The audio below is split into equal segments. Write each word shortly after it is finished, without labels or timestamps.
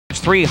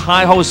3,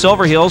 High Ho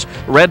Silver Heels.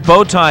 Red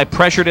Bow Tie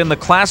pressured in the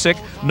classic.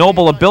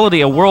 Noble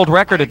Ability, a world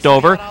record at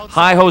Dover.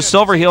 High Ho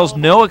Silver Heels,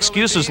 no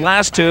excuses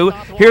last 2.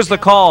 Here's the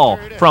call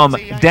from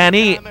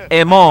Danny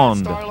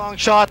Emond. Long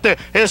shot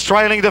is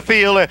trailing the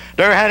field.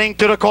 They're heading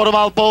to the quarter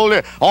mile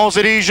pole. On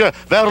se dirige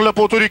vers le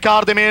poteau du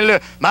quart de mille.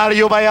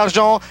 Mario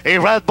Baillargeon et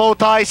Red Bow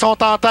Tie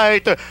sont en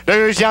tête.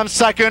 Deuxième,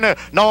 second,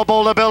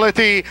 Noble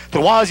Ability.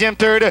 Troisième,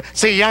 third,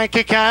 c'est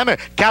Yankee Cam.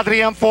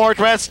 Quatrième, fourth,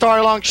 Red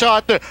Star Long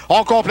Shot.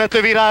 On complète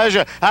le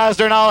virage as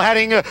they're now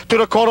heading to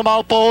the quarter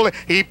mile pole.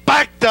 He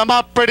backed them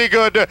up pretty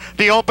good.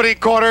 The opening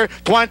quarter,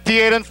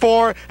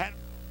 28-4.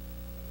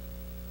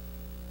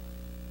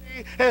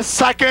 Is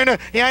second,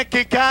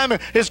 Yankee Cam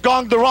is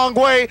going the wrong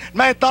way.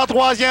 Maintenant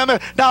troisième,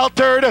 now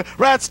third,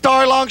 Red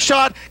Star Long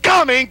Shot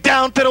coming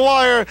down to the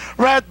wire.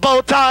 Red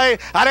Bow Tie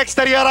à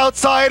l'extérieur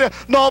outside,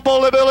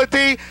 Noble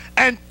Ability,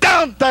 and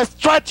down the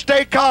stretch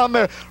they come.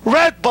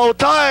 Red Bow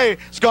Tie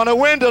is going to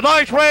win the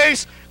night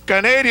race.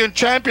 Canadian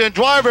champion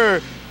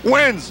driver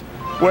wins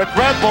with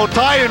Red Bow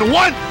Tie in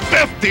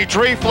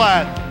 153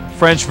 flat.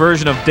 French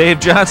version of Dave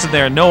Johnson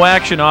there. No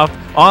action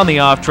on the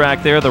off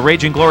track there. The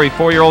Raging Glory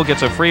 4-year-old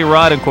gets a free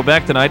ride in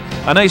Quebec tonight.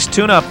 A nice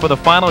tune-up for the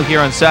final here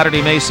on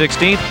Saturday, May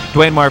 16th.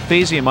 Dwayne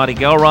Marfisi and Monty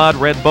Gelrod.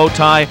 Red Bow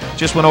Tie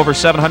just went over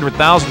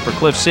 $700,000 for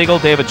Cliff Siegel,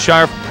 David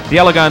Scharf, the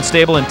Baillargeon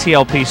Stable, and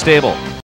TLP Stable.